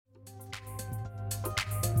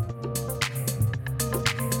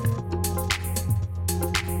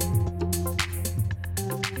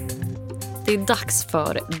Det är dags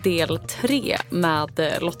för del 3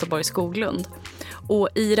 med Lotta Borg Skoglund. Och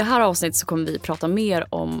i det här avsnittet så kommer vi prata mer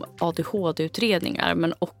om ADHD-utredningar,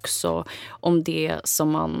 men också om det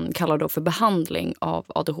som man kallar då för behandling av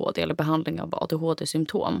ADHD eller behandling av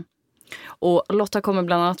ADHD-symptom. Och Lotta kommer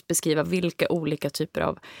bland annat beskriva vilka olika typer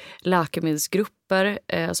av läkemedelsgrupper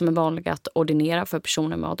som är vanliga att ordinera för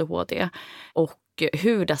personer med ADHD och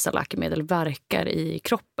hur dessa läkemedel verkar i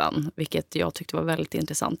kroppen, vilket jag tyckte var väldigt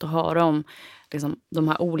intressant att höra om liksom, de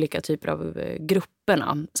här olika typer av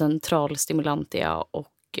grupperna, centralstimulantia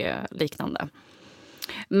och liknande.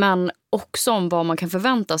 Men också om vad man kan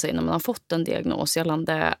förvänta sig när man har fått en diagnos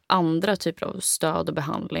gällande andra typer av stöd och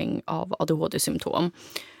behandling av ADHD-symptom.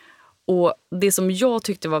 Och det som jag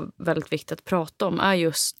tyckte var väldigt viktigt att prata om är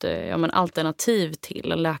just alternativ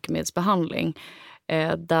till läkemedelsbehandling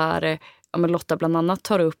där Lotta bland annat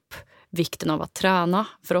tar upp vikten av att träna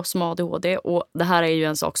för oss med ADHD. Och det här är ju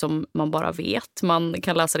en sak som man bara vet. Man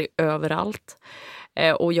kan läsa det överallt.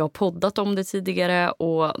 Och jag har poddat om det tidigare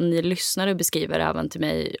och ni lyssnare beskriver även till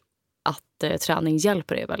mig att träning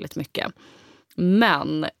hjälper er väldigt mycket.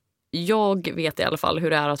 Men jag vet i alla fall hur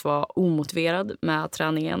det är att vara omotiverad med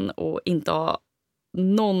träningen och inte ha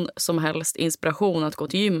någon som helst inspiration att gå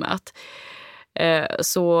till gymmet.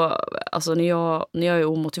 Så alltså när jag är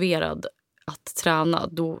omotiverad att träna,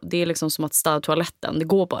 då, det är liksom som att städa toaletten. Det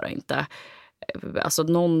går bara inte. Alltså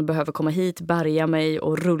någon behöver komma hit, bärga mig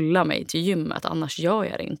och rulla mig till gymmet. Annars gör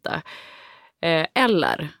jag det inte.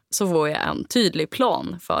 Eller så får jag en tydlig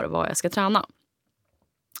plan för vad jag ska träna.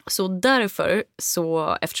 Så därför,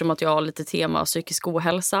 eftersom att jag har lite tema psykisk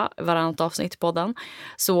ohälsa varannat avsnitt i podden,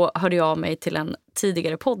 så hörde jag mig till en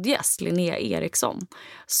tidigare poddgäst, Linnea Eriksson,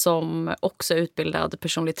 som också är utbildad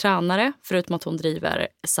personlig tränare, förutom att hon driver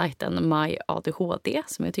sajten MyADHD,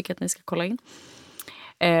 som jag tycker att ni ska kolla in.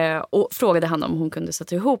 Och frågade henne om hon kunde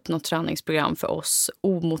sätta ihop något träningsprogram för oss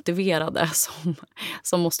omotiverade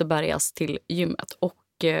som måste bärgas till gymmet.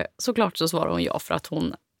 Och såklart så svarade hon ja, för att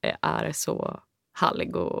hon är så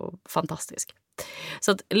härlig och fantastisk.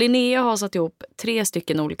 Så att Linnea har satt ihop 3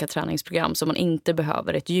 stycken olika träningsprogram som man inte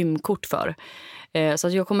behöver ett gymkort för. Så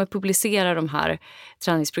att jag kommer publicera de här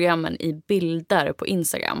träningsprogrammen i bilder på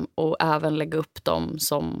Instagram och även lägga upp dem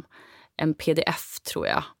som en pdf, tror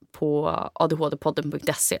jag, på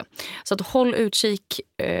adhdpodden.se. Så att håll utkik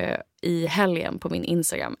i helgen på min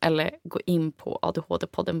Instagram eller gå in på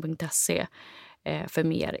adhdpodden.se för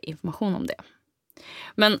mer information om det.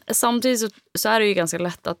 Men samtidigt så är det ju ganska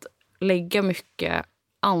lätt att lägga mycket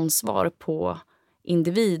ansvar på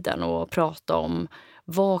individen och prata om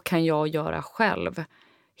vad kan jag göra själv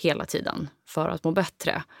hela tiden för att må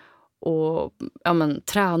bättre. Och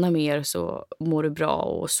träna mer så mår du bra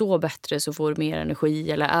och så bättre så får du mer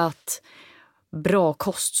energi, eller ät bra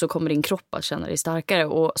kost så kommer din kropp att känna dig starkare.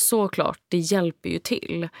 Och såklart, det hjälper ju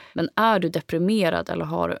till. Men är du deprimerad eller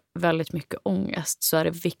har väldigt mycket ångest så är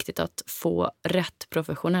det viktigt att få rätt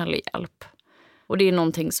professionell hjälp. Och det är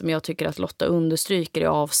någonting som jag tycker att Lotta understryker i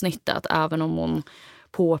avsnittet, även om hon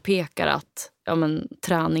påpekar att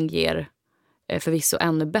träning ger förvisso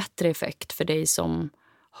ännu bättre effekt för dig som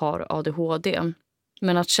har ADHD.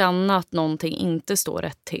 Men att känna att någonting inte står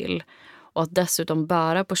rätt till och att dessutom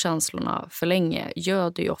bära på känslorna för länge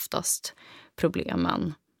göder ju oftast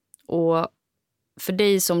problemen. Och för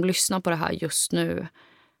dig som lyssnar på det här just nu,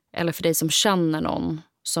 eller för dig som känner någon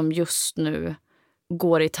som just nu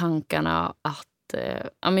går i tankarna att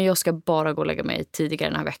jag ska bara gå och lägga mig tidigare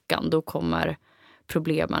den här veckan, då kommer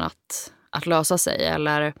problemen att lösa sig.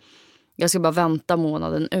 Eller jag ska bara vänta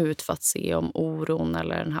månaden ut för att se om oron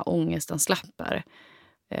eller den här ångesten släpper.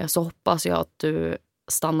 Så hoppas jag att du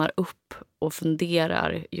stannar upp och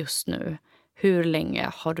funderar just nu. Hur länge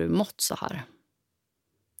har du mått så här?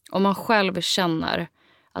 Om man själv känner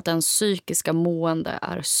att ens psykiska mående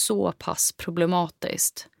är så pass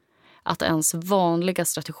problematiskt att ens vanliga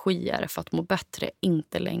strategier för att må bättre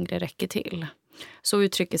inte längre räcker till. Så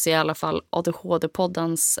uttrycker sig i alla fall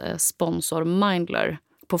ADHD-poddens sponsor Mindler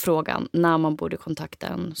på frågan när man borde kontakta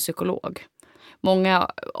en psykolog.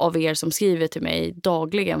 Många av er som skriver till mig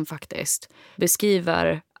dagligen faktiskt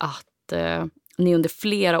beskriver att ni under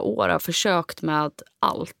flera år har försökt med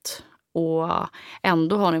allt och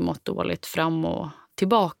ändå har ni mått dåligt fram och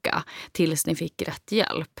tillbaka tills ni fick rätt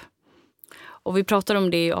hjälp. Och vi pratar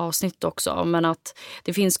om det i avsnitt också, men att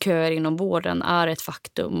det finns köer inom vården är ett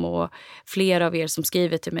faktum, och flera av er som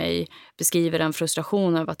skriver till mig beskriver en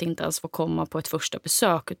frustration över att inte ens få komma på ett första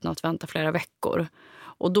besök utan att vänta flera veckor.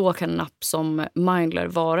 Och då kan en app som Mindler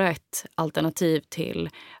vara ett alternativ till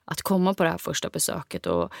att komma på det här första besöket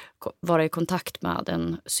och vara i kontakt med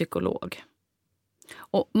en psykolog.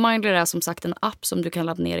 Och Mindler är som sagt en app som du kan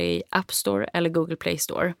ladda ner i App Store eller Google Play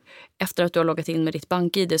Store. Efter att du har loggat in med ditt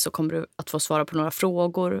BankID så kommer du att få svara på några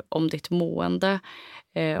frågor om ditt mående.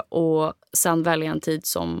 Och sen välja en tid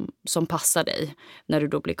som passar dig när du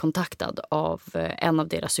då blir kontaktad av en av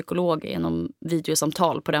deras psykologer genom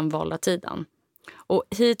videosamtal på den valda tiden. Och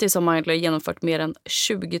hittills har Mindler genomfört mer än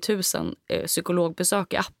 20 000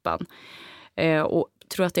 psykologbesök i appen. Och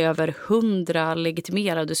tror att det är över 100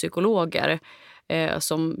 legitimerade psykologer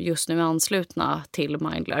som just nu är anslutna till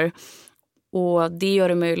Mindler. Och det gör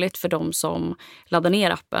det möjligt för de som laddar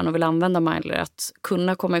ner appen och vill använda Mindler att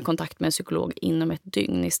kunna komma i kontakt med en psykolog inom ett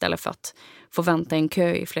dygn istället för att få vänta i en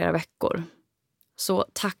kö i flera veckor. Så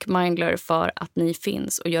tack Mindler för att ni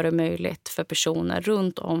finns och gör det möjligt för personer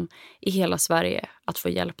runt om i hela Sverige att få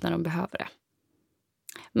hjälp när de behöver det.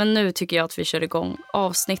 Men nu tycker jag att vi kör igång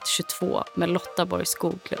avsnitt 22 med Lotta Borg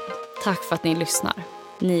Skoglund. Tack för att ni lyssnar.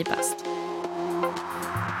 Ni är bäst.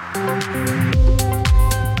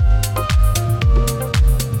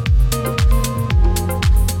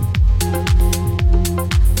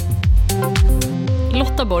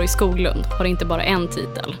 Lotta Borg Skoglund har inte bara en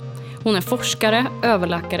titel. Hon är forskare,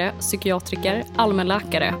 överläkare, psykiatriker,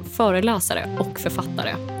 allmänläkare, föreläsare och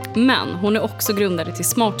författare. Men hon är också grundare till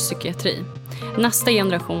Smart Psykiatri, nästa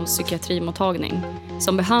generations psykiatrimottagning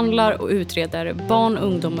som behandlar och utreder barn,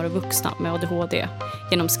 ungdomar och vuxna med ADHD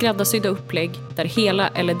genom skräddarsydda upplägg där hela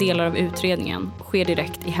eller delar av utredningen sker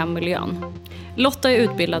direkt i hemmiljön. Lotta är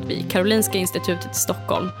utbildad vid Karolinska institutet i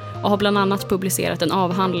Stockholm och har bland annat publicerat en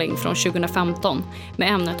avhandling från 2015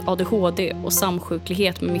 med ämnet ADHD och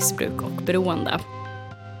samsjuklighet med missbruk och beroende.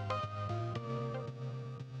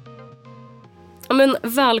 Ja, men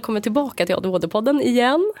välkommen tillbaka till ADHD-podden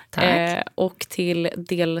igen. Tack. Och till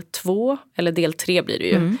del 2, eller del 3 blir det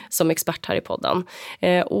ju, som expert här i podden.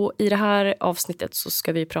 Och i det här avsnittet så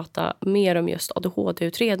ska vi prata mer om just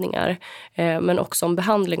ADHD-utredningar. Men också om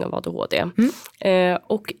behandling av ADHD.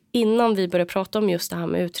 Och innan vi börjar prata om just det här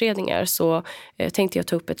med utredningar så tänkte jag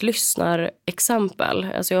ta upp ett lyssnarexempel.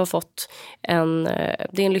 Alltså jag har fått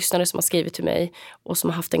det är en lyssnare som har skrivit till mig och som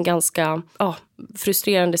har haft en ganska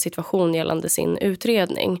frustrerande situation gällande sin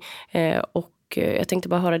utredning. Och jag tänkte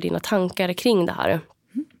bara höra dina tankar kring det här.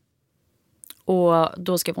 Och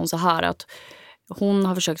då skrev hon så här att hon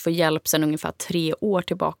har försökt få hjälp sedan ungefär 3 år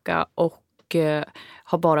tillbaka och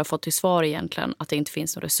har bara fått till svar egentligen att det inte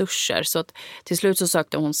finns några resurser. Så att till slut så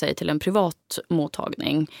sökte hon sig till en privat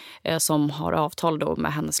mottagning som har avtal då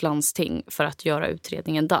med hennes landsting för att göra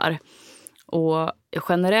utredningen där. Och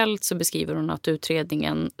generellt så beskriver hon att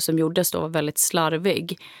utredningen som gjordes då var väldigt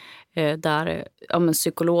slarvig. Där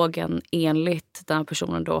psykologen enligt den här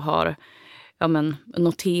personen då har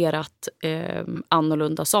noterat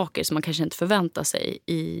annorlunda saker som man kanske inte förväntar sig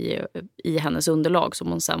i hennes underlag som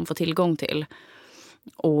hon sen får tillgång till.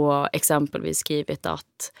 Och exempelvis skrivit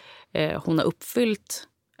att hon har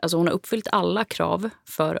uppfyllt alla krav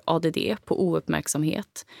för ADD på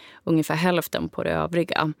ouppmärksamhet, ungefär hälften på det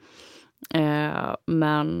övriga.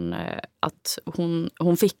 Men att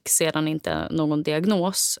hon fick sedan inte någon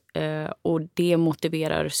diagnos och det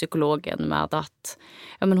motiverar psykologen med att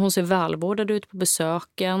hon ser välvårdad ut på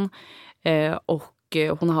besöken och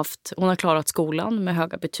hon har klarat skolan med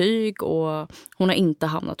höga betyg och hon har inte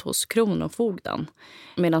hamnat hos kronofogden.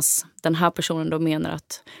 Medan den här personen då menar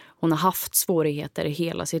att hon har haft svårigheter i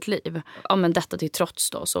hela sitt liv. Men detta till trots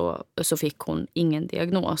då så fick hon ingen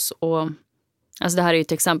diagnos. Och alltså det här är ju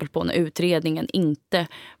ett exempel på när utredningen inte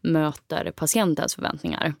möter patientens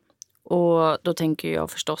förväntningar. Och då tänker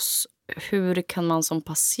jag förstås, hur kan man som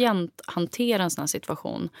patient hantera en sån här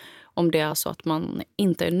situation om det är så att man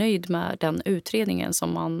inte är nöjd med den utredningen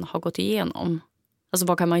som man har gått igenom? Alltså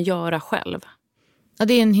vad kan man göra själv? Ja,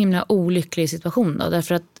 det är en himla olycklig situation då,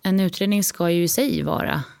 därför att en utredning ska ju i sig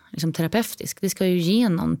vara liksom terapeutisk. Det ska ju ge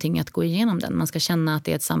någonting att gå igenom den. Man ska känna att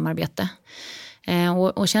det är ett samarbete.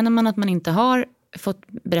 Och känner man att man inte har fått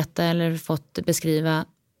berätta eller fått beskriva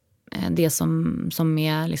det som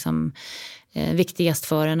är liksom viktigast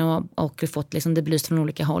för en och fått liksom det belyst från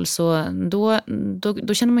olika håll, så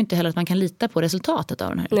då känner man inte heller att man kan lita på resultatet av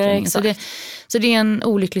den här utredningen. Så det är en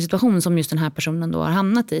olycklig situation som just den här personen då har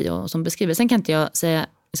hamnat i och som beskriver. Sen kan inte jag säga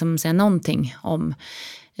någonting om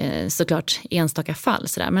såklart enstaka fall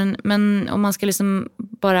sådär. Men om man ska liksom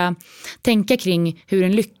bara tänka kring hur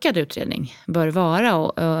en lyckad utredning bör vara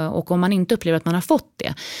och om man inte upplever att man har fått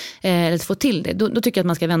det eller fått till det, då tycker jag att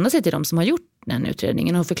man ska vända sig till de som har gjort den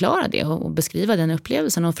utredningen och förklara det och beskriva den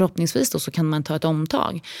upplevelsen, och förhoppningsvis då så kan man ta ett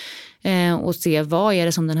omtag och se vad är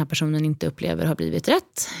det som den här personen inte upplever har blivit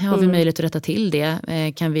rätt. Har vi möjlighet att rätta till det?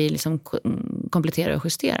 Kan vi liksom komplettera och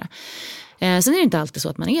justera? Sen är det inte alltid så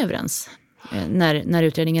att man är överens när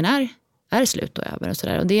utredningen är slut och över och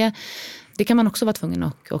sådär. Och det kan man också vara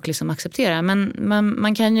tvungen och liksom acceptera. Men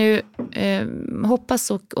man kan ju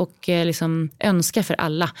hoppas och liksom önska för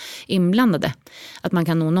alla inblandade att man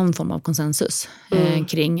kan nå någon form av konsensus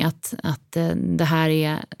kring att det här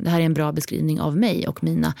är en bra beskrivning av mig och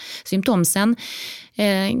mina symptom. Sen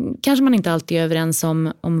kanske man inte alltid är överens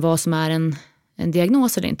om vad som är en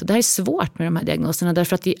diagnos eller inte. Det här är svårt med de här diagnoserna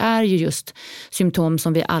därför att det är ju just symptom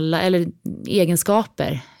som vi alla, eller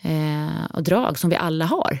egenskaper och drag som vi alla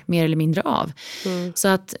har mer eller mindre av. Så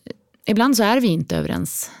att ibland så är vi inte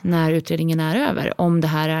överens när utredningen är över om det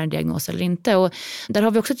här är en diagnos eller inte. Och där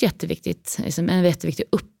har vi också en jätteviktig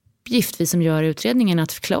uppgift vi som gör utredningen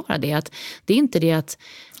att förklara det. Att det är inte det att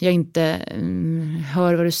jag inte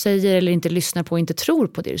hör vad du säger eller inte lyssnar på och inte tror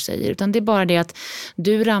på det du säger. Utan det är bara det att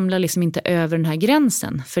du ramlar liksom inte över den här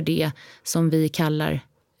gränsen för det som vi kallar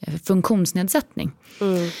funktionsnedsättning.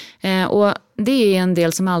 Och det är en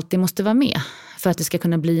del som alltid måste vara med för att det ska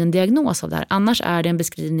kunna bli en diagnos av det här. Annars är det en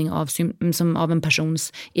beskrivning av en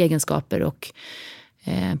persons egenskaper och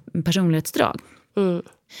personlighetsdrag.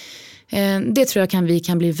 Det tror jag vi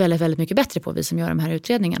kan bli väldigt, väldigt mycket bättre på, vi som gör de här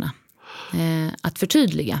utredningarna. Att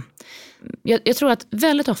förtydliga. Jag tror att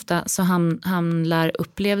väldigt ofta så handlar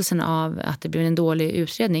upplevelsen av att det blir en dålig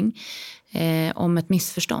utredning om ett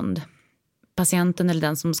missförstånd. Patienten eller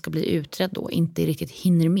den som ska bli utredd då inte riktigt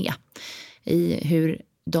hinner med i hur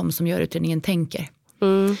de som gör utredningen tänker.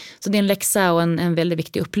 Så det är en läxa och en väldigt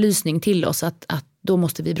viktig upplysning till oss att då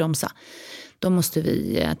måste vi bromsa. Då måste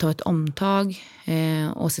vi ta ett omtag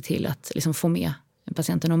och se till att liksom få med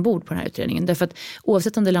patienten ombord på den här utredningen. Därför att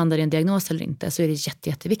oavsett om det landar i en diagnos eller inte så är det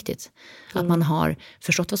jätteviktigt att man har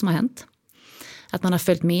förstått vad som har hänt. Att man har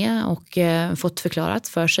följt med och fått förklarat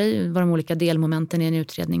för sig vad de olika delmomenten i en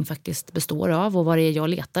utredning faktiskt består av och vad det är jag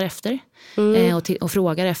letar efter. Och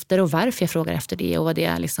frågar efter och varför jag frågar efter det och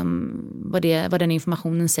vad den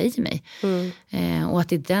informationen säger mig. Och att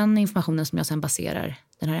det är den informationen som jag sen baserar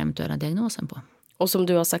den här eventuella diagnosen på. Och som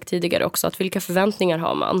du har sagt tidigare också, att vilka förväntningar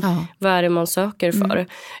har man? Ja. Vad är det man söker för?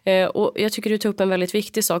 Och jag tycker du tog upp en väldigt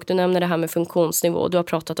viktig sak. Du nämner det här med funktionsnivå. Du har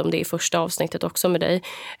pratat om det i första avsnittet också med dig.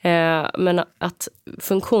 Men att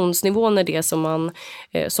funktionsnivån är det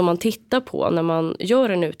som man tittar på när man gör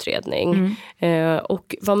en utredning.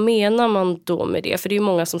 Och vad menar man då med det? För det är ju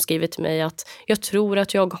många som skriver till mig att jag tror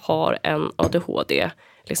att jag har en ADHD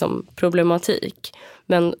problematik.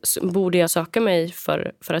 Men borde jag söka mig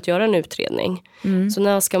för att göra en utredning? Så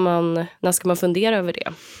när ska man fundera över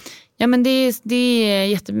det? Ja, men det är en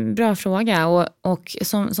jättebra fråga. Och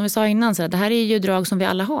som vi sa innan, så det här är ju drag som vi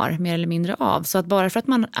alla har mer eller mindre av. Så att bara för att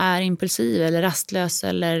man är impulsiv eller rastlös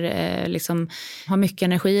eller har mycket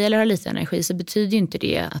energi eller har lite energi så betyder ju inte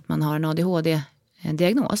det att man har en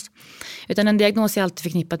ADHD-diagnos. Utan en diagnos är alltid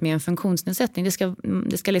förknippat med en funktionsnedsättning.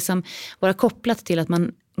 Det ska vara kopplat till att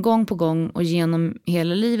man gång på gång och genom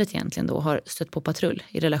hela livet egentligen då har stött på patrull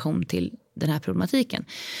i relation till den här problematiken.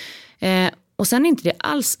 Och sen är inte det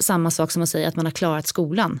alls samma sak som att säga att man har klarat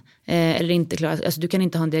skolan. Eller inte klarat, alltså du kan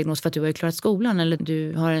inte ha en diagnos för att du har ju klarat skolan. Eller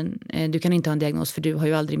du kan inte ha en diagnos för du har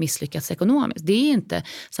ju aldrig misslyckats ekonomiskt. Det är inte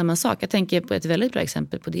samma sak. Jag tänker på ett väldigt bra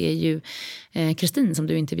exempel på det är ju Kristin som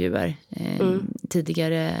du intervjuar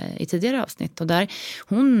i tidigare avsnitt. Och där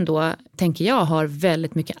hon då, tänker jag, har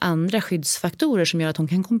väldigt mycket andra skyddsfaktorer som gör att hon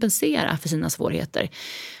kan kompensera för sina svårigheter.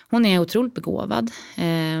 Hon är otroligt begåvad,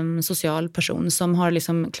 social person som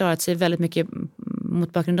har klarat sig väldigt mycket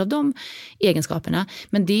mot bakgrund av de egenskaperna.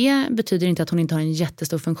 Men det betyder inte att hon inte har en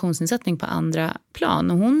jättestor funktionsnedsättning på andra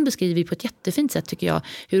plan. Och hon beskriver på ett jättefint sätt, tycker jag,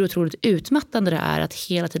 hur otroligt utmattande det är att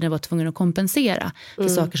hela tiden vara tvungen att kompensera för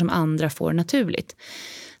saker som andra får naturligt.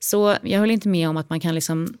 Så jag håller inte med om att man kan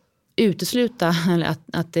utesluta eller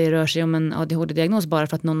att det rör sig om en ADHD-diagnos bara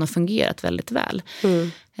för att någon har fungerat väldigt väl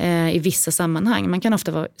i vissa sammanhang. Man kan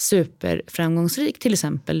ofta vara superframgångsrik till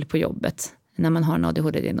exempel på jobbet när man har en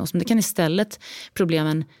ADHD-diagnos. Men det kan istället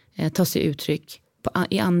problemen ta sig uttryck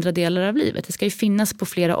i andra delar av livet. Det ska ju finnas på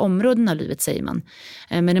flera områden av livet, säger man.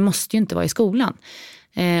 Men det måste ju inte vara i skolan.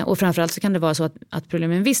 Och framförallt så kan det vara så att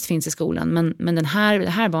problemen visst finns i skolan. Men det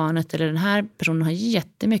här barnet eller den här personen har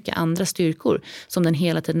jättemycket andra styrkor som den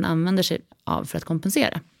hela tiden använder sig av för att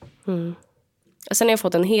kompensera. Sen har jag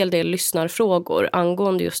fått en hel del lyssnarfrågor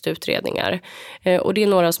angående just utredningar. Och det är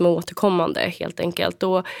några som är återkommande helt enkelt.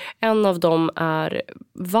 Och en av dem är: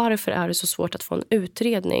 varför är det så svårt att få en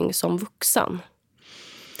utredning som vuxen?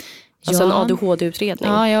 Alltså en ADHD-utredning.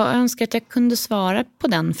 Ja, jag önskar att jag kunde svara på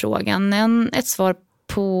den frågan. Ett svar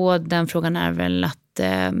på den frågan är väl att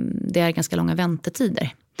det är ganska långa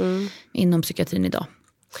väntetider inom psykiatrin idag.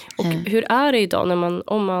 Och hur är det idag när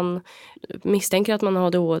om man misstänker att man har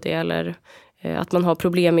ADHD eller att man har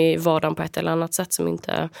problem i vardagen på ett eller annat sätt som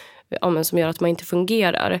gör att man inte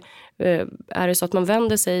fungerar? Är det så att man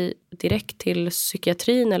vänder sig direkt till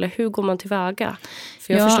psykiatrin eller hur går man tillväga?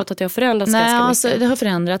 För jag har förstått att det har förändrats ganska mycket. Alltså, det har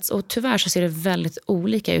förändrats och tyvärr så ser det väldigt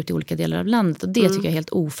olika ut i olika delar av landet. Och det tycker jag är helt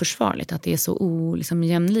oförsvarligt att det är så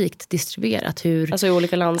jämlikt distribuerat. Alltså i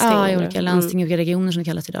olika landsting? Ja, i olika landsting, olika regioner som det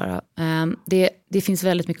kallas idag. Det finns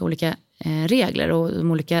väldigt mycket olika regler och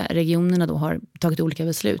de olika regionerna då har tagit olika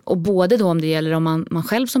beslut. Och både då om det gäller om man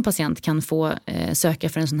själv som patient kan få söka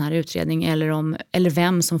för en sån här utredning eller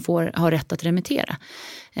vem som har rätt att remittera.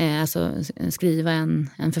 Alltså skriva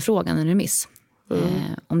en förfrågan, en remiss.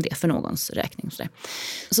 Om det för någons räkning.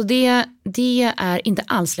 Så det är inte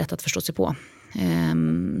alls lätt att förstå sig på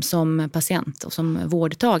som patient och som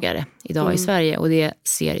vårdtagare idag i Sverige. Och det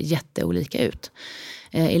ser jätteolika ut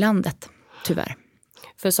i landet, tyvärr.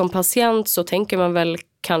 För som patient så tänker man väl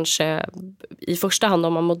kanske i första hand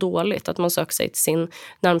om man mår dåligt att man söker sig till sin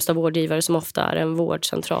närmsta vårdgivare som ofta är en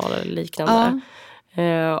vårdcentral eller liknande. Ja.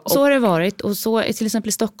 Så har det varit och så till exempel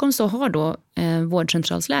i Stockholm så har då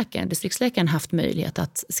vårdcentralsläkaren, distriktsläkaren haft möjlighet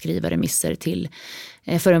att skriva remisser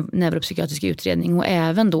för en neuropsykiatrisk utredning och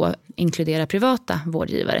även då inkludera privata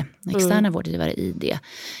vårdgivare, externa vårdgivare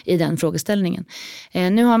i den frågeställningen.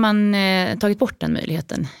 Nu har man tagit bort den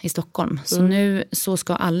möjligheten i Stockholm så nu så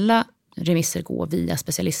ska alla remisser gå via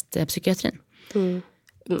specialistpsykiatrin.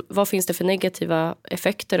 Vad finns det för negativa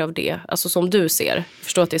effekter av det? Alltså som du ser. Jag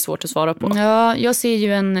förstår att det är svårt att svara på. Ja, jag ser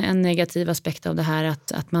ju en negativ aspekt av det här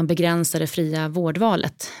att man begränsar det fria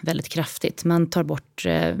vårdvalet väldigt kraftigt. Man tar bort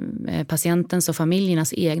patientens och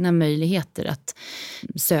familjernas egna möjligheter att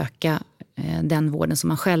söka den vården som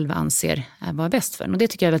man själv anser vara bäst för. Och det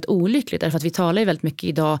tycker jag är väldigt olyckligt därför att vi talar ju väldigt mycket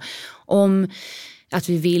idag om att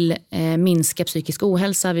vi vill minska psykisk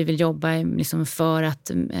ohälsa, vi vill jobba liksom för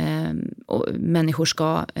att människor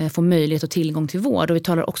ska få möjlighet och tillgång till vård. Och vi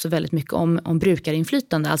talar också väldigt mycket om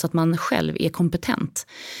brukarinflytande, alltså att man själv är kompetent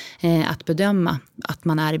att bedöma att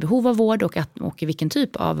man är i behov av vård och i vilken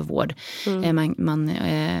typ av vård man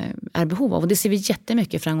är i behov av. Och det ser vi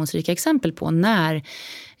jättemycket framgångsrika exempel på när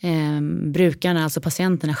brukarna, alltså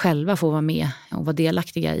patienterna själva får vara med och vara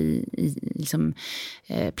delaktiga i liksom,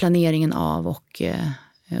 planeringen av och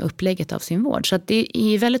upplägget av sin vård. Så att det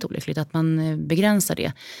är väldigt olyckligt att man begränsar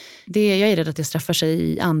det. Jag är rädd att det straffar sig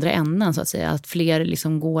i andra änden så att säga. Att fler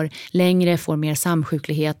liksom går längre, får mer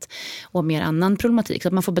samsjuklighet och mer annan problematik. Så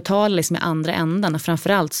att man får betala liksom i andra änden. Och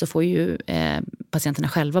framförallt så får ju patienterna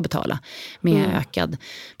själva betala med ökad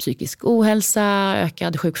psykisk ohälsa,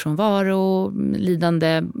 ökad sjukfrånvaro,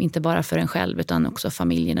 lidande inte bara för en själv utan också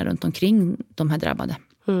familjerna runt omkring de här drabbade.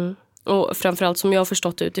 Och framförallt som jag har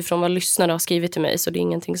förstått utifrån vad lyssnare har skrivit till mig så det är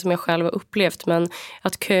ingenting som jag själv har upplevt men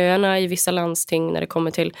att köerna i vissa landsting när det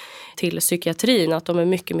kommer till psykiatrin att de är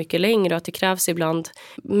mycket, mycket längre och att det krävs ibland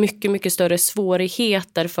mycket, mycket större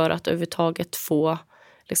svårigheter för att överhuvudtaget få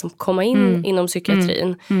liksom, komma in inom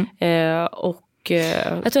psykiatrin. Jag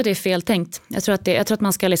tror att det är fel tänkt. Jag tror att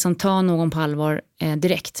man ska liksom ta någon på allvar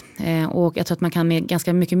direkt och jag tror att man kan med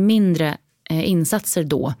ganska mycket mindre insatser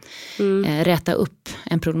då rätta upp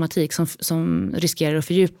en problematik som riskerar att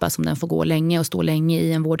fördjupas om den får gå länge och stå länge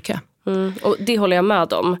i en vårdkö. Och det håller jag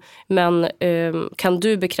med om. Men kan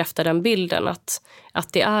du bekräfta den bilden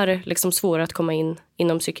att det är liksom svårare att komma in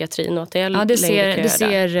inom psykiatrin och att det är längre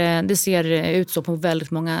köer? Det ser ut så på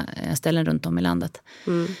väldigt många ställen runt om i landet.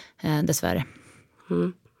 Dessvärre.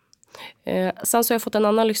 Sen så har jag fått en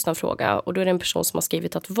annan lyssnarfråga och då är det en person som har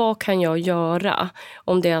skrivit att vad kan jag göra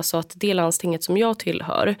om det är så att det landstinget som jag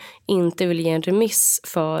tillhör inte vill ge en remiss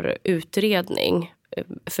för utredning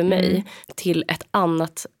för mig till ett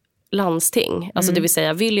annat landsting. Alltså det vill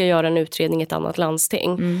säga, vill jag göra en utredning i ett annat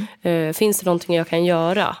landsting? Finns det någonting jag kan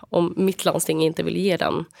göra om mitt landsting inte vill ge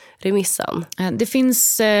den remissen? Det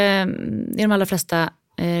finns i de allra flesta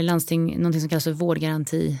landsting någonting som kallas för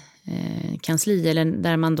vårdgarantikansli eller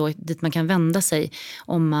där man då, dit man kan vända sig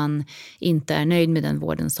om man inte är nöjd med den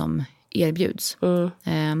vården som erbjuds.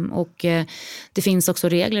 Och det finns också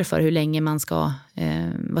regler för hur länge man ska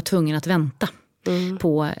vara tvungen att vänta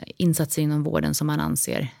på insatser inom vården som man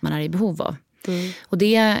anser man är i behov av. Och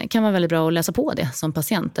det kan vara väldigt bra att läsa på det som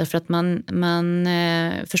patient därför att man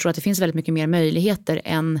förstår att det finns väldigt mycket mer möjligheter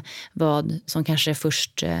än vad som kanske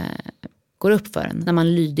först går upp för en när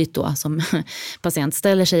man lydigt då som patient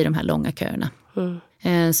ställer sig i de här långa köerna.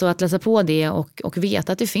 Så att läsa på det och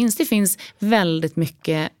veta att det finns väldigt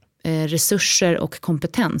mycket resurser och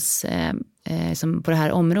kompetens som på det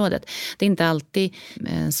här området. Det är inte alltid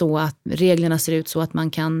så att reglerna ser ut så att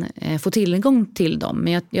man kan få tillgång till dem.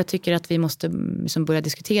 Men jag tycker att vi måste liksom börja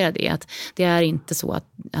diskutera det. Att det är inte så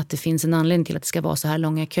att det finns en anledning till att det ska vara så här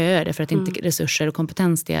långa köer. För att inte resurser och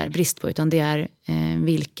kompetens det är brist på. Utan det är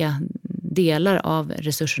vilka delar av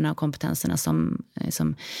resurserna och kompetenserna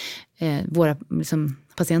som våra liksom,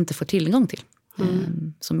 patienter får tillgång till.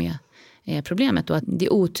 Som är problemet, och att det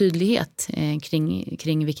är otydlighet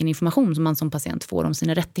kring vilken information som man som patient får om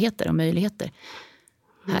sina rättigheter och möjligheter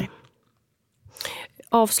här.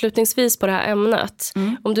 Avslutningsvis på det här ämnet,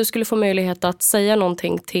 om du skulle få möjlighet att säga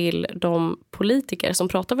någonting till de politiker som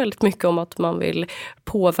pratar väldigt mycket om att man vill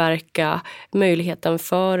påverka möjligheten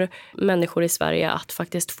för människor i Sverige att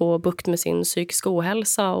faktiskt få bukt med sin psykiska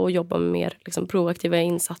ohälsa och jobba med mer liksom, proaktiva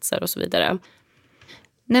insatser och så vidare.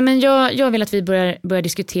 Nej, men jag vill att vi börjar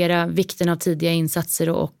diskutera vikten av tidiga insatser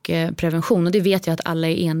och prevention. Och det vet jag att alla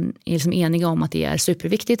är liksom eniga om att det är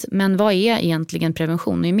superviktigt. Men vad är egentligen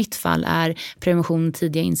prevention? Och i mitt fall är prevention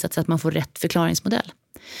tidiga insatser att man får rätt förklaringsmodell.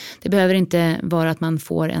 Det behöver inte vara att man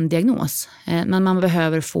får en diagnos, men man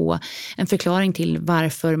behöver få en förklaring till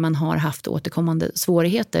varför man har haft återkommande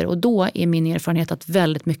svårigheter. Och då är min erfarenhet att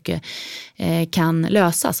väldigt mycket kan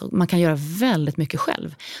lösas och man kan göra väldigt mycket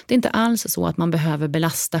själv. Det är inte alls så att man behöver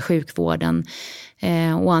belasta sjukvården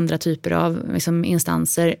och andra typer av liksom,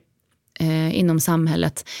 instanser inom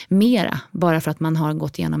samhället mera bara för att man har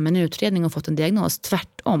gått igenom en utredning och fått en diagnos.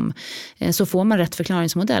 Tvärtom, så får man rätt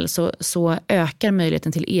förklaringsmodell så ökar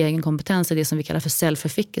möjligheten till egen kompetens i det som vi kallar för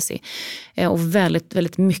self-efficacy. Och väldigt,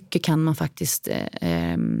 väldigt mycket kan man faktiskt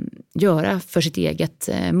göra för sitt eget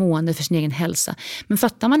mående, för sin egen hälsa. Men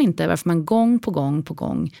fattar man inte varför man gång på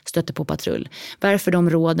gång stöter på patrull, varför de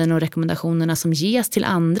råden och rekommendationerna som ges till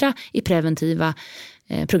andra i preventiva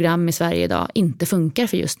program i Sverige idag inte funkar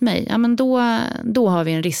för just mig, ja, men då har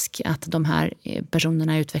vi en risk att de här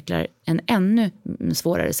personerna utvecklar en ännu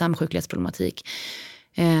svårare samsjuklighetsproblematik.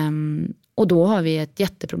 Och då har vi ett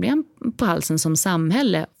jätteproblem på halsen som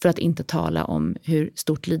samhälle, för att inte tala om hur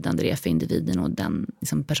stort lidande det är för individen och den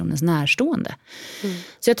liksom, personens närstående.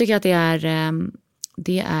 Så jag tycker att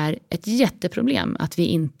det är ett jätteproblem att vi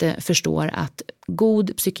inte förstår att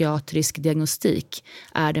god psykiatrisk diagnostik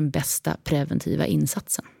är den bästa preventiva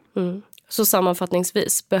insatsen. Så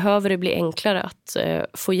sammanfattningsvis, behöver det bli enklare att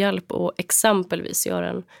få hjälp och exempelvis göra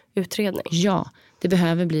en utredning? Ja, det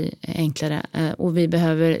behöver bli enklare och vi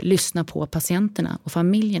behöver lyssna på patienterna och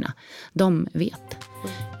familjerna. De vet.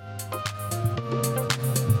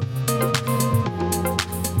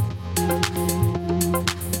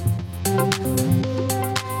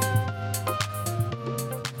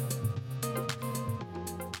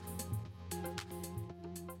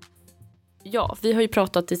 Ja, vi har ju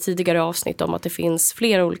pratat i tidigare avsnitt om att det finns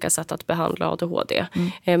flera olika sätt att behandla ADHD.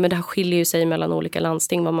 Men det här skiljer ju sig mellan olika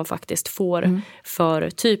landsting vad man faktiskt får för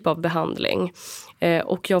typ av behandling.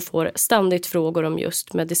 Och jag får ständigt frågor om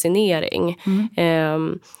just medicinering.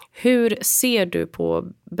 Hur ser du på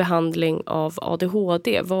behandling av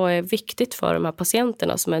ADHD? Vad är viktigt för de här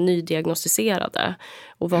patienterna som är nydiagnostiserade?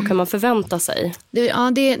 Och vad kan man förvänta sig? Det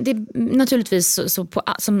naturligtvis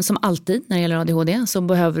som alltid när det gäller ADHD så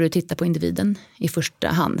behöver du titta på individen i första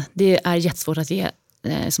hand. Det är jättesvårt att ge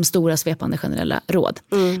som stora svepande generella råd.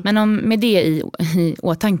 Men med det i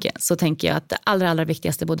åtanke så tänker jag att det allra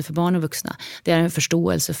viktigaste både för barn och vuxna, det är en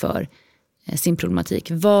förståelse för sin problematik.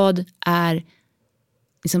 Vad är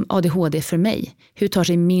liksom ADHD för mig? Hur tar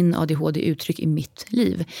sig min ADHD uttryck i mitt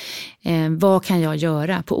liv? Vad kan jag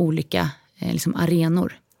göra på olika liksom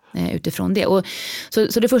arenor utifrån det? Och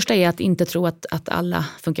så det första är att inte tro att alla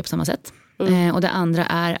funkar på samma sätt. Och det andra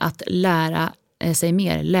är att lära sig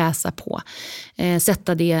mer, läsa på.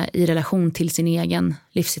 Sätta det i relation till sin egen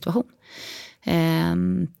livssituation.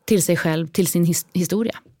 Till sig själv, till sin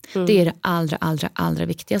historia. Det är det allra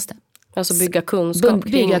viktigaste. Alltså bygga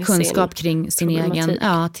kunskap kring sin egen,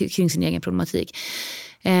 kring sin egen problematik.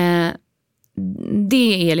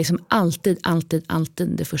 Det är liksom alltid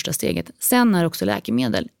det första steget. Sen är också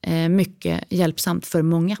läkemedel mycket hjälpsamt för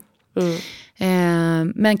många.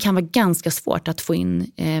 Men kan vara ganska svårt att få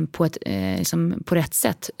in på rätt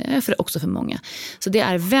sätt också för många. Så det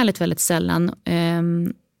är väldigt sällan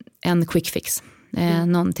en quick fix.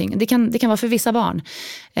 Någonting. Det kan vara för vissa barn.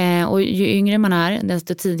 Och ju yngre man är,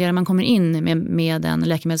 desto tidigare man kommer in med en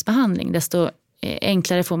läkemedelsbehandling, desto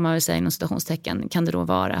enklare får man väl säga inom citationstecken kan det då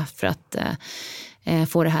vara för att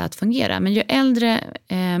få det här att fungera. Men ju äldre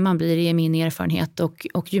man blir i min erfarenhet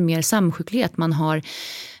och ju mer samsjuklighet man har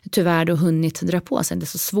tyvärr då hunnit dra på sig,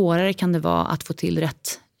 desto svårare kan det vara att få till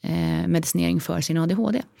rätt medicinering för sin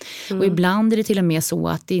ADHD. Och ibland är det till och med så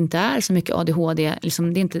att det inte är så mycket ADHD,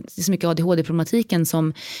 liksom, det är inte så mycket ADHD-problematiken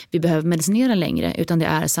som vi behöver medicinera längre, utan det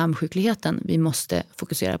är samsjukligheten vi måste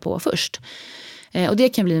fokusera på först. Och det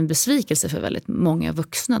kan bli en besvikelse för väldigt många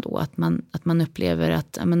vuxna då, att man upplever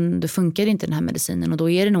att men, det funkar inte den här medicinen och då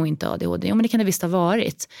är det nog inte ADHD. Ja, men det kan det visst ha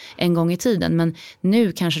varit en gång i tiden, men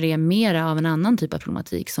nu kanske det är mer av en annan typ av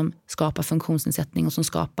problematik som skapar funktionsnedsättning och som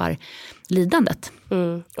skapar lidandet.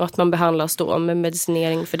 Och att man behandlas då med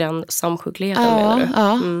medicinering för den samsjukligheten, menar du?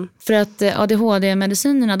 Ja, för att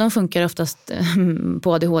ADHD-medicinerna de funkar oftast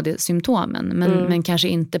på ADHD-symptomen men kanske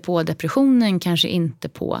inte på depressionen, kanske inte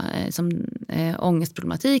på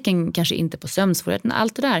ångestproblematiken, kanske inte på sömnsvårigheten.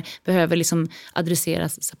 Allt det där behöver liksom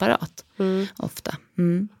adresseras separat ofta.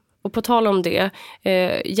 Och på tal om det,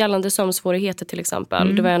 gällande sömnsvårigheter till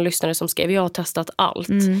exempel, det var en lyssnare som skrev, jag har testat allt,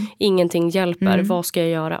 ingenting hjälper, vad ska jag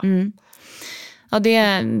göra? Ja, det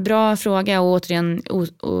är en bra fråga och återigen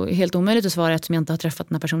helt omöjligt att svara eftersom jag inte har träffat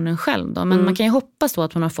den här personen själv. Då. Men man kan ju hoppas då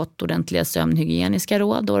att hon har fått ordentliga sömnhygieniska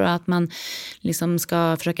råd och att man liksom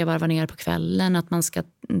ska försöka varva ner på kvällen, att man ska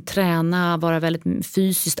träna, vara väldigt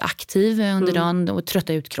fysiskt aktiv under dagen och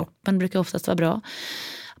trötta ut kroppen brukar oftast vara bra.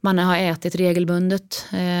 Man har ätit regelbundet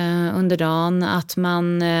under dagen, att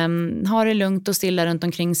man har det lugnt och stilla runt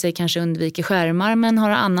omkring sig, kanske undviker skärmar men har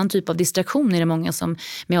annan typ av distraktion, är det många som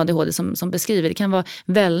med ADHD som beskriver. Det kan vara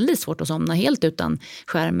väldigt svårt att somna helt utan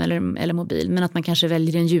skärm eller mobil, men att man kanske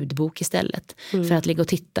väljer en ljudbok istället för att ligga och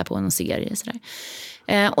titta på en serie. Sådär.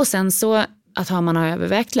 Och sen så att man har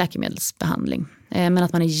övervägt läkemedelsbehandling. Men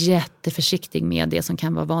att man är jätteförsiktig med det som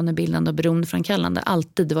kan vara vanebildande och beroendeframkallande.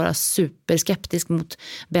 Alltid vara superskeptisk mot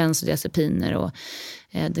bensodiazepiner och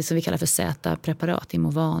det som vi kallar för Z-preparat,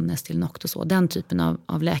 Imovane, Stilnoct och så. Den typen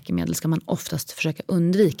av läkemedel ska man oftast försöka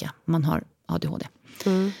undvika om man har ADHD.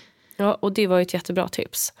 Ja, och det var ju ett jättebra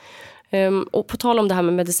tips. Och på tal om det här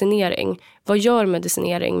med medicinering, vad gör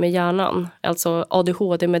medicinering med hjärnan? Alltså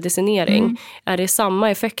ADHD-medicinering. Är det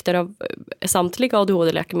samma effekter av samtliga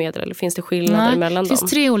ADHD-läkemedel eller finns det skillnader mellan dem? Det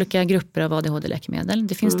finns 3 olika grupper av ADHD-läkemedel.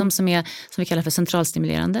 Det finns de som vi kallar för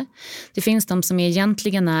centralstimulerande. Det finns de som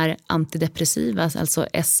egentligen är antidepressiva, alltså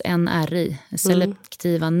SNRI,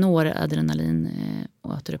 selektiva noradrenalin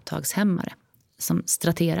återupptagshämmare. Som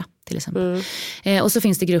Strattera till exempel. Och så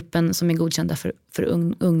finns det gruppen som är godkända för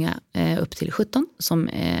unga upp till 17 som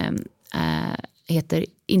heter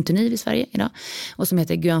Intuniv i Sverige idag och som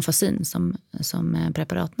heter Guanfacin som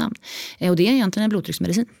preparatnamn. Och det är egentligen en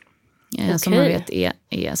blodtrycksmedicin. Som man vet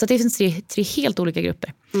är så det finns 3 helt olika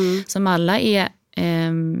grupper som alla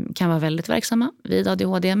kan vara väldigt verksamma vid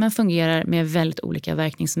ADHD men fungerar med väldigt olika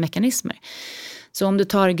verkningsmekanismer. Så om du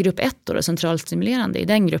tar grupp 1 då, centralstimulerande, i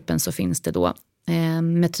den gruppen så finns det då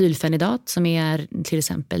metylfenidat som är till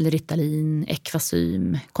exempel Ritalin,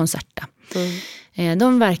 Equasym, Concerta.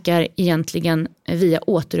 De verkar egentligen via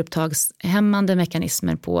återupptagshämmande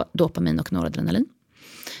mekanismer på dopamin och noradrenalin.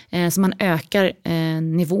 Så man ökar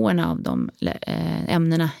nivåerna av de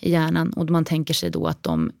ämnena i hjärnan och man tänker sig då att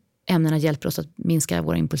de ämnena hjälper oss att minska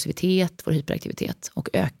vår impulsivitet, vår hyperaktivitet och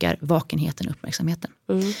ökar vakenheten och uppmärksamheten.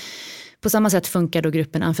 På samma sätt funkar då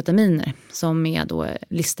gruppen amfetaminer som är då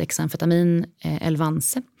Listex-amfetamin,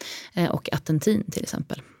 Elvanse och Atentin till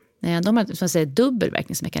exempel. De har så att säga dubbel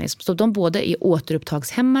verkningsmekanism så de både är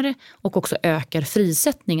återupptagshämmare och också ökar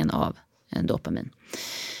frisättningen av dopamin.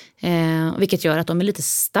 Vilket gör att de är lite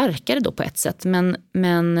starkare då på ett sätt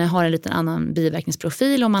men har en lite annan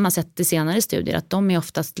biverkningsprofil och man har sett i senare studier att de är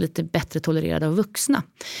oftast lite bättre tolererade av vuxna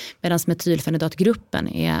medan metylfenidatgruppen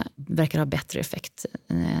verkar ha bättre effekt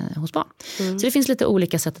hos barn. Så det finns lite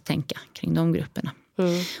olika sätt att tänka kring de grupperna.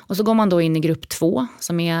 Och så går man då in i grupp 2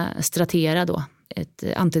 som är Strattera då, ett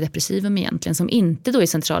antidepressivum egentligen som inte då är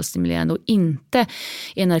centralstimulerande och inte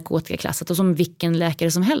är narkotikaklassat och som vilken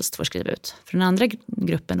läkare som helst får skriva ut. För den andra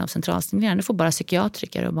gruppen av centralstimulerande får bara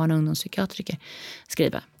psykiatriker och barn- och ungdomspsykiatriker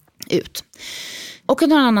skriva ut. Och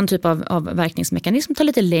en annan typ av verkningsmekanism tar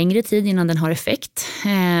lite längre tid innan den har effekt.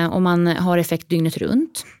 Och man har effekt dygnet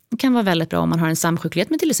runt. Det kan vara väldigt bra om man har en samsjuklighet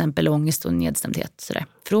med till exempel ångest och nedstämdhet. Sådär.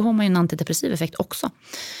 För då har man ju en antidepressiv effekt också.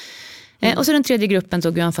 Och så den tredje gruppen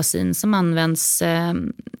då Guanfacin som används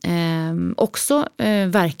också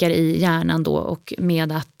verkar i hjärnan då och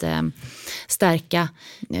med att stärka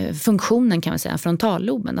funktionen kan man säga,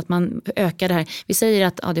 frontalloben. Att man ökar det här. Vi säger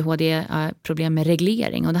att ADHD är problem med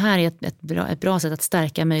reglering och det här är ett bra sätt att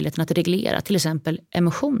stärka möjligheten att reglera till exempel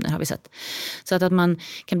emotioner har vi sett. Så att man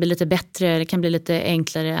kan bli lite bättre, det kan bli lite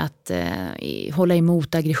enklare att hålla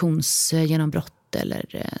emot aggressionsgenombrott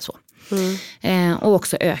eller så. Och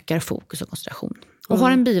också ökar fokus och koncentration. Och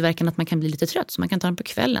har en biverkan att man kan bli lite trött, så man kan ta den på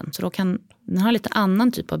kvällen. Så då kan den ha lite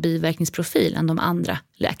annan typ av biverkningsprofil än de andra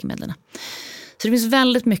läkemedlen. Så det finns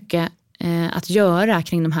väldigt mycket att göra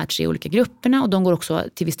kring de här 3 olika grupperna, och de går också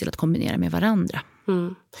till viss del att kombinera med varandra.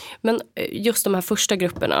 Men just de här första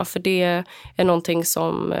grupperna, för det är någonting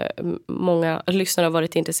som många lyssnare har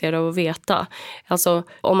varit intresserade av att veta. Alltså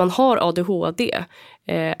om man har ADHD,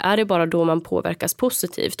 är det bara då man påverkas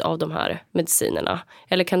positivt av de här medicinerna?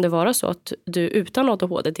 Eller kan det vara så att du utan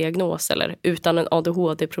ADHD-diagnos eller utan en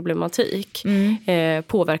ADHD-problematik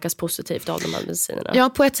påverkas positivt av de här medicinerna? Ja,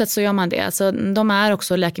 på ett sätt så gör man det. Alltså, de är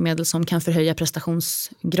också läkemedel som kan förhöja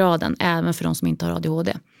prestationsgraden även för de som inte har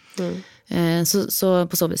ADHD. Så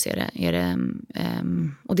på så vis är det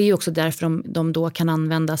och det är ju också därför de då kan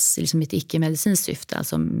användas liksom i ett icke-medicinskt syfte,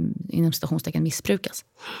 alltså inom citationstecken missbrukas.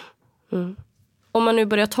 Om man nu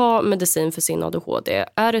börjar ta medicin för sin ADHD,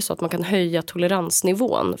 är det så att man kan höja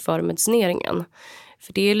toleransnivån för medicineringen?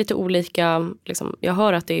 För det är lite olika, liksom, jag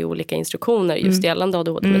hör att det är olika instruktioner just gällande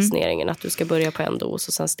ADHD-medicineringen, att du ska börja på en dos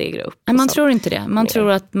och sen stegra upp. Man tror inte det. Man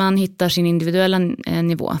tror att man hittar sin individuella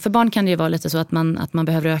nivå. För barn kan det ju vara lite så att man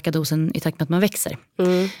behöver öka dosen i takt med att man växer.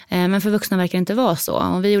 Men för vuxna verkar det inte vara så.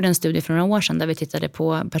 Och vi gjorde en studie för några år sedan där vi tittade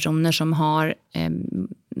på personer som har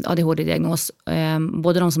ADHD-diagnos.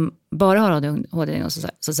 Både de som bara har ADHD-diagnos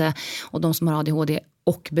så att säga, och de som har ADHD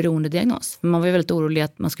och beroendediagnos. För man var ju väldigt orolig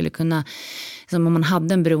att man skulle kunna, som om man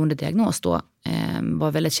hade en beroendediagnos då,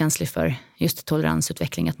 var väldigt känslig för just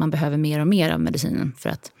toleransutveckling, att man behöver mer och mer av medicinen för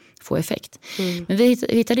att få effekt. Men vi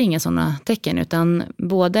hittade inga sådana tecken, utan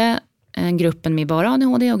både gruppen med bara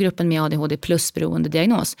ADHD och gruppen med ADHD plus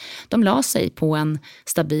beroendediagnos, de la sig på en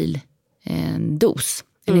stabil dos.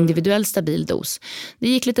 En individuell stabil dos. Det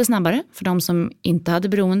gick lite snabbare för de som inte hade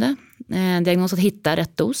beroende diagnos att hitta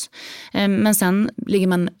rätt dos. Men sen ligger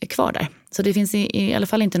man kvar där. Så det finns i alla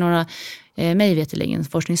fall inte några mig veterligen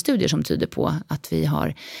forskningsstudier som tyder på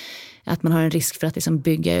att man har en risk för att liksom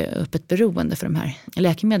bygga upp ett beroende för de här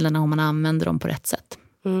läkemedlen om man använder dem på rätt sätt.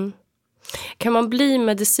 Kan man bli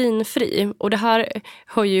medicinfri? Och det här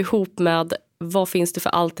hör ju ihop med vad finns det för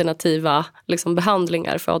alternativa liksom,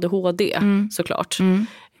 behandlingar för ADHD såklart.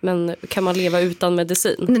 Men kan man leva utan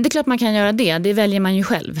medicin? Det är klart man kan göra det. Det väljer man ju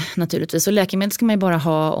själv naturligtvis. Och läkemedel ska man ju bara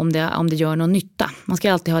ha om det gör någon nytta. Man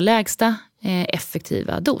ska alltid ha lägsta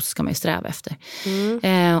effektiva dos, ska man ju sträva efter.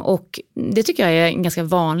 Och det tycker jag är en ganska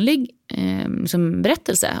vanlig som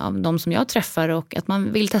berättelse av de som jag träffar, och att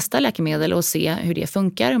man vill testa läkemedel och se hur det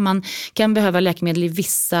funkar. Man kan behöva läkemedel i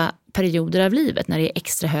vissa perioder av livet när det är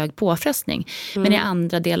extra hög påfrestning. Men i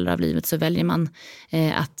andra delar av livet så väljer man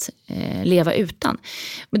att leva utan.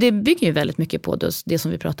 Men det bygger ju väldigt mycket på det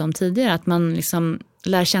som vi pratade om tidigare, att man liksom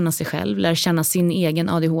lär känna sig själv, lär känna sin egen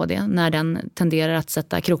ADHD när den tenderar att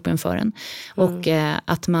sätta kroppen för en. Och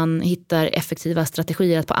att man hittar effektiva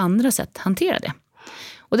strategier att på andra sätt hantera det.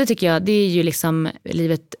 Och det tycker jag, det är ju liksom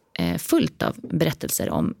livet fullt av berättelser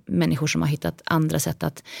om människor som har hittat andra sätt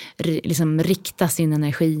att liksom rikta sin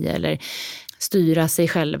energi eller styra sig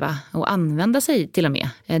själva och använda sig till och med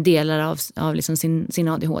delar av liksom sin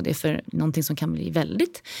ADHD för någonting som kan bli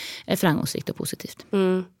väldigt framgångsrikt och positivt.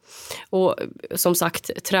 Och som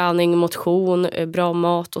sagt, träning, motion, bra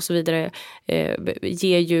mat och så vidare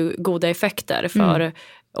ger ju goda effekter för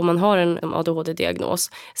om man har en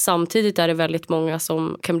ADHD-diagnos. Samtidigt är det väldigt många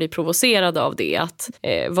som kan bli provocerade av det. Att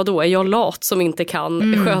vadå, är jag lat som inte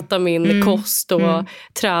kan sköta min kost och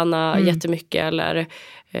träna jättemycket eller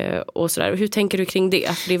och sådär. Hur tänker du kring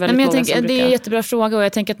det? För det är väldigt många som brukar... Det är en jättebra fråga, och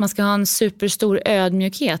jag tänker att man ska ha en superstor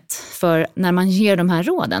ödmjukhet för när man ger de här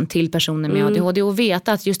råden till personer med ADHD, och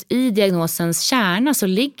veta att just i diagnosens kärna så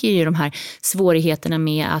ligger ju de här svårigheterna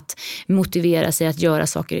med att motivera sig att göra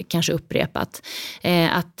saker kanske upprepat.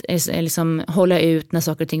 Att liksom hålla ut när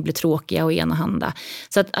saker och ting blir tråkiga och enahanda.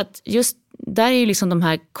 Så att just där är ju liksom de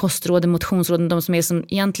här kostråden, motionsråden, de som är som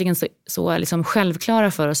egentligen så liksom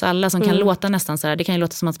självklara för oss alla, som kan låta nästan så här, det kan ju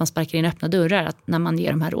låta som att man sparkar in öppna dörrar när man ger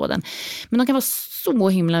de här råden. Men de kan vara så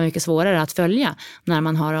himla mycket svårare att följa när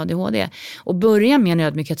man har ADHD. Och börja med en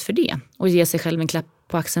ödmjukhet för det och ge sig själv en klapp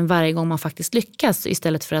på axeln varje gång man faktiskt lyckas,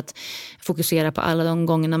 istället för att fokusera på alla de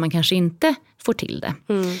gångerna man kanske inte får till det.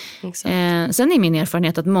 Sen är min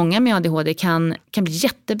erfarenhet att många med ADHD kan bli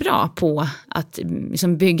jättebra på att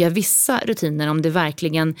liksom bygga vissa rutiner om det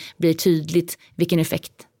verkligen blir tydligt vilken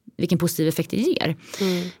effekt vilken positiv effekt det ger.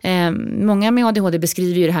 Många med ADHD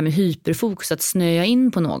beskriver ju det här med hyperfokus, att snöa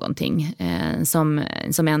in på någonting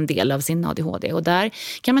som en del av sin ADHD. Och där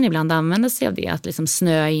kan man ibland använda sig av det, att liksom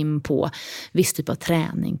snöa in på viss typ av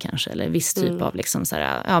träning kanske, eller viss typ av liksom så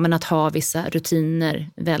här, ja, men att ha vissa rutiner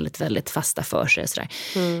väldigt, väldigt fasta för sig.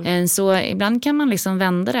 Så ibland kan man liksom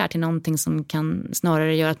vända det här till någonting som kan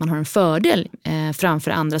snarare göra att man har en fördel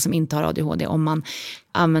framför andra som inte har ADHD, om man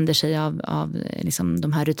använder sig av liksom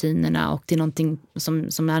de här rutinerna och det är någonting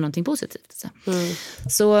som är någonting positivt.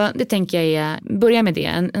 Så det tänker jag är, börja med det.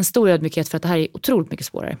 En stor ödmjukhet för att det här är otroligt mycket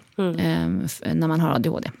svårare när man har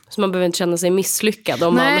ADHD. Så man behöver inte känna sig misslyckad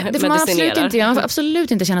om man medicinerar? Nej, det får man absolut inte. Man får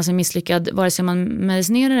absolut inte känna sig misslyckad, vare sig man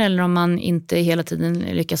medicinerar eller om man inte hela tiden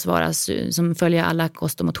lyckas vara som följer alla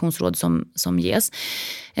kost- och motionsråd som ges.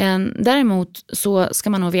 Däremot så ska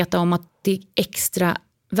man nog veta om att det är extra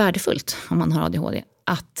värdefullt om man har ADHD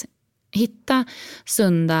att hitta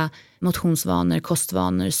sunda motionsvanor,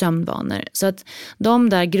 kostvanor, sömnvanor. Så att de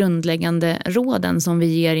där grundläggande råden som vi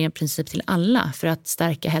ger i princip till alla för att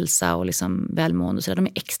stärka hälsa och liksom välmående, så de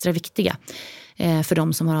är extra viktiga för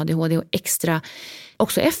de som har ADHD och extra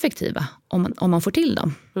också effektiva om man får till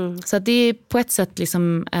dem. Så att det är på ett sätt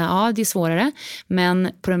liksom, ja, det är svårare, men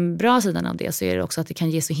på den bra sidan av det så är det också att det kan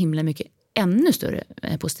ge så himla mycket ännu större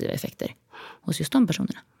positiva effekter hos just de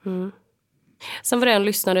personerna. Sen var det en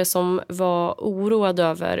lyssnare som var oroad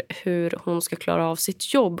över hur hon ska klara av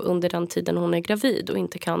sitt jobb under den tiden hon är gravid och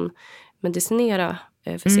inte kan medicinera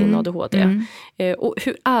för sin ADHD. Och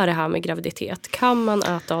hur är det här med graviditet? Kan man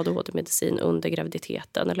äta ADHD-medicin under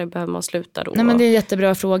graviditeten eller behöver man sluta då? Nej, men det är en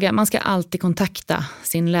jättebra fråga. Man ska alltid kontakta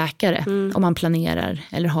sin läkare om man planerar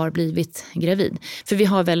eller har blivit gravid. För vi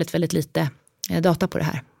har väldigt, väldigt lite data på det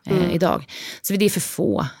här idag. Så det är för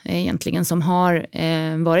få egentligen som har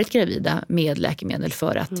varit gravida med läkemedel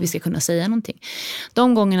för att vi ska kunna säga någonting.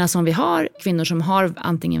 De gångerna som vi har kvinnor som har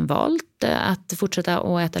antingen valt att fortsätta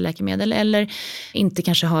att äta läkemedel eller inte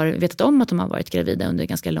kanske har vetat om att de har varit gravida under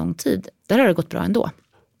ganska lång tid, där har det gått bra ändå.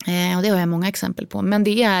 Och det har jag många exempel på. Men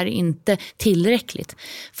det är inte tillräckligt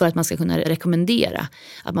för att man ska kunna rekommendera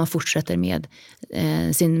att man fortsätter med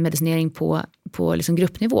sin medicinering på liksom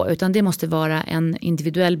gruppnivå. Utan det måste vara en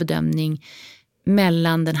individuell bedömning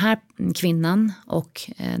mellan den här kvinnan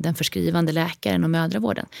och den förskrivande läkaren och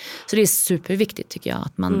mödravården. Så det är superviktigt tycker jag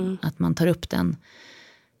att man tar upp den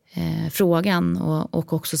frågan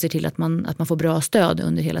och också ser till att man får bra stöd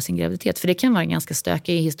under hela sin graviditet. För det kan vara en ganska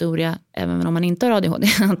stökig historia även om man inte har ADHD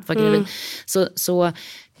att vara gravid. Så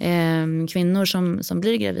kvinnor som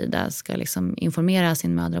blir gravida ska liksom informera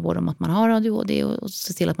sin mödravård om att man har ADHD och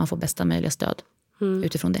se till att man får bästa möjliga stöd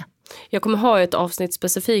utifrån det. Jag kommer ha ett avsnitt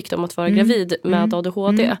specifikt om att vara gravid med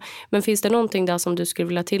ADHD. Men finns det någonting där som du skulle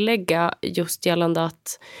vilja tillägga just gällande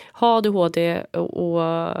att ha ADHD och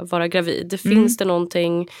vara gravid? Finns det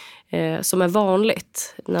någonting som är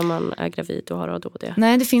vanligt när man är gravid och har ADHD?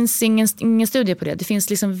 Nej, det finns ingen studie på det. Det finns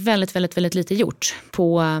liksom väldigt, väldigt, väldigt lite gjort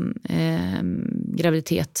på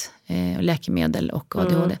graviditet, läkemedel och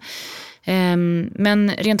ADHD.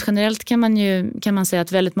 Men rent generellt kan man säga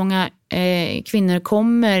att väldigt många kvinnor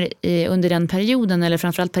kommer under den perioden eller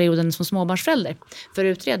framförallt perioden som småbarnsförälder för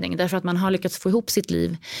utredning därför att man har lyckats få ihop sitt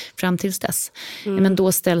liv fram tills dess. Men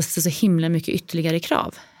då ställs det så himla mycket ytterligare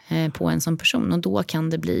krav på en som person och då kan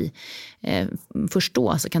det bli först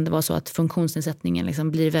då så kan det vara så att funktionsnedsättningen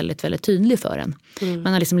liksom blir väldigt, väldigt tydlig för en.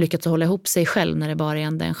 Man har liksom lyckats hålla ihop sig själv när det bara är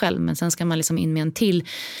en själv, men sen ska man liksom in med en till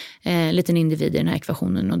liten individ i den här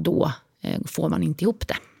ekvationen och då får man inte ihop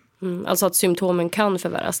det. Alltså att symptomen kan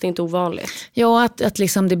förvärras, det är inte ovanligt. Ja, att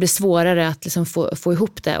liksom det blir svårare att liksom få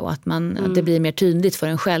ihop det och att det blir mer tydligt för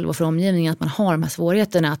en själv och för omgivningen att man har de här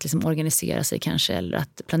svårigheterna att liksom organisera sig kanske eller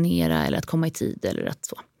att planera eller att komma i tid eller att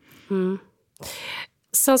så.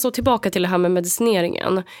 Sen så tillbaka till det här med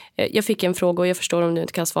medicineringen. Jag fick en fråga och jag förstår om du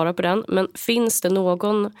inte kan svara på den. Men finns det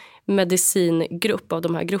någon medicingrupp av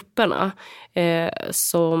de här grupperna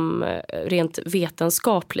som rent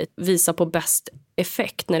vetenskapligt visar på bäst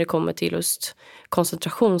effekt när det kommer till just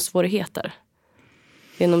koncentrationssvårigheter?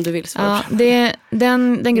 Om du vill svara. Ja,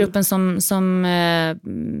 den gruppen som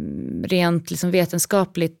rent liksom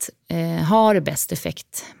vetenskapligt har bäst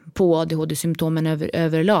effekt på ADHD-symptomen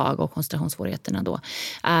överlag och koncentrationssvårigheterna då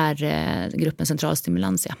är gruppen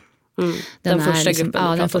centralstimulantia. Den första liksom,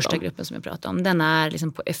 gruppen den första gruppen som jag pratade om. Den är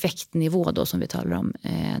liksom på effektnivå då som vi talar om.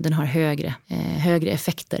 Den har högre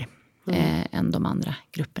effekter än de andra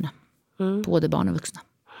grupperna. Både barn och vuxna.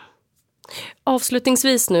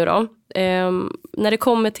 Avslutningsvis nu då, när det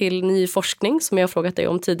kommer till ny forskning som jag har frågat dig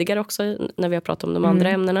om tidigare också när vi har pratat om de andra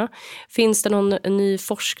ämnena. Finns det någon ny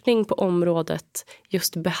forskning på området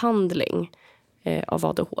just behandling av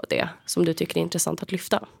ADHD som du tycker är intressant att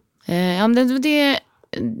lyfta? Ja,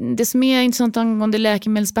 det som är intressant angående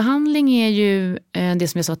läkemedelsbehandling är ju det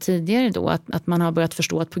som jag sa tidigare då, att man har börjat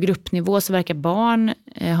förstå att på gruppnivå så verkar barn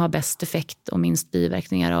ha bäst effekt och minst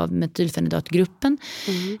biverkningar av metylfenidatgruppen,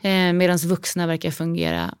 medan vuxna verkar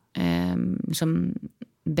fungera som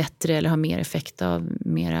bättre eller ha mer effekt av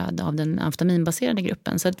den amfetaminbaserade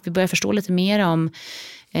gruppen. Så att vi börjar förstå lite mer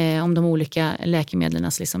om de olika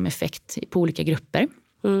läkemedlens liksom effekt på olika grupper.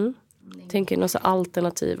 Tänker några så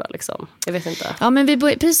alternativa liksom. Jag vet inte. Ja, men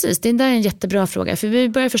precis, det där är en jättebra fråga. För vi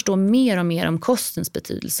börjar förstå mer och mer om kostens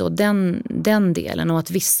betydelse och den delen. Och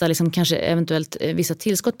att vissa liksom, kanske eventuellt vissa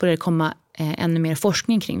tillskott börjar komma ännu mer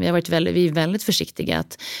forskning kring. Vi är väldigt försiktiga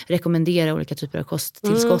att rekommendera olika typer av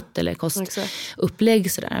kosttillskott eller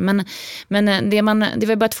kostupplägg. Sådär. Men det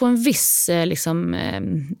vi börjat få en viss liksom,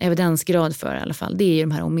 evidensgrad för i alla fall, det är ju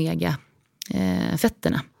de här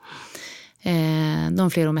omega-fetterna.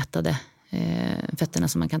 De fleromättade fetterna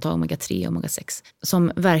som man kan ta, omega-3 och omega-6,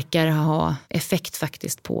 som verkar ha effekt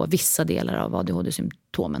faktiskt på vissa delar av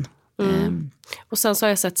ADHD-symptomen. Och sen så har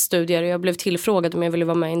jag sett studier och jag blev tillfrågad om jag ville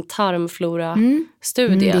vara med i en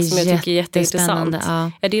tarmflora-studie som jag tycker är jätteintressant.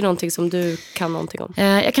 Ja. Är det någonting som du kan någonting om?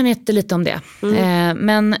 Jag kan jättelite om det.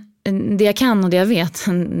 Men det jag kan och det jag vet,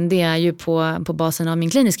 det är ju på basen av min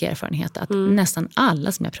kliniska erfarenhet att nästan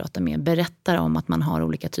alla som jag pratar med berättar om att man har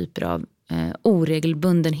olika typer av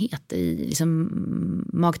oregelbundenhet i liksom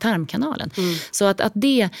mag-tarmkanalen. Så att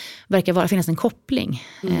det verkar finnas en koppling.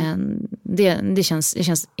 Det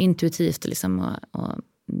känns intuitivt liksom och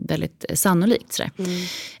väldigt sannolikt.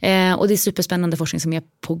 Och det är superspännande forskning som är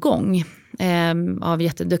på gång av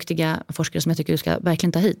jätteduktiga forskare som jag tycker du ska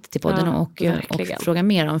verkligen ta hit till podden och fråga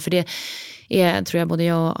mer om. För det är, tror jag, både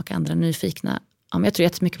jag och andra nyfikna. Jag tror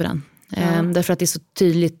jättemycket på den. Därför att det är så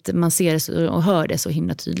tydligt, man ser det och hör det så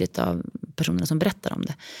himla tydligt av personerna som berättar om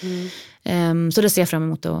det. Så det ser jag fram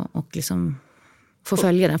emot och liksom få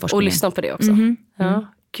följa den forskningen. Och lyssna på det också. Ja,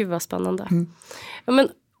 gud vad spännande. Ja, men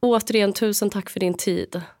återigen, tusen tack för din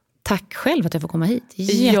tid. Tack själv att jag får komma hit.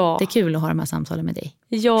 Jättekul att ha de här samtalen med dig.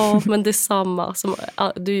 Ja, men detsamma.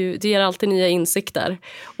 Du ger alltid nya insikter.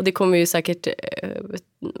 Och det kommer ju säkert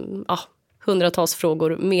hundratals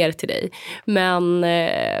frågor mer till dig. Men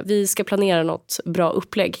vi ska planera något bra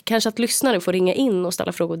upplägg. Kanske att lyssnare får ringa in och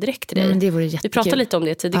ställa frågor direkt till dig. Men det vore jättekul. Vi pratade lite om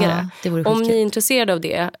det tidigare. Ja, om ni är intresserade av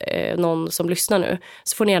det, någon som lyssnar nu,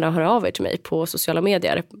 så får ni gärna höra av er till mig på sociala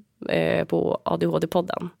medier. På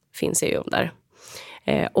ADHD-podden finns jag ju där.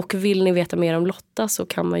 Och vill ni veta mer om Lotta så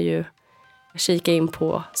kan man ju kika in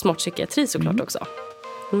på Smart Psykiatri såklart också.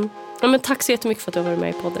 Ja, men tack så jättemycket för att du har varit med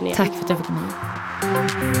i podden igen. Tack för att jag fick komma.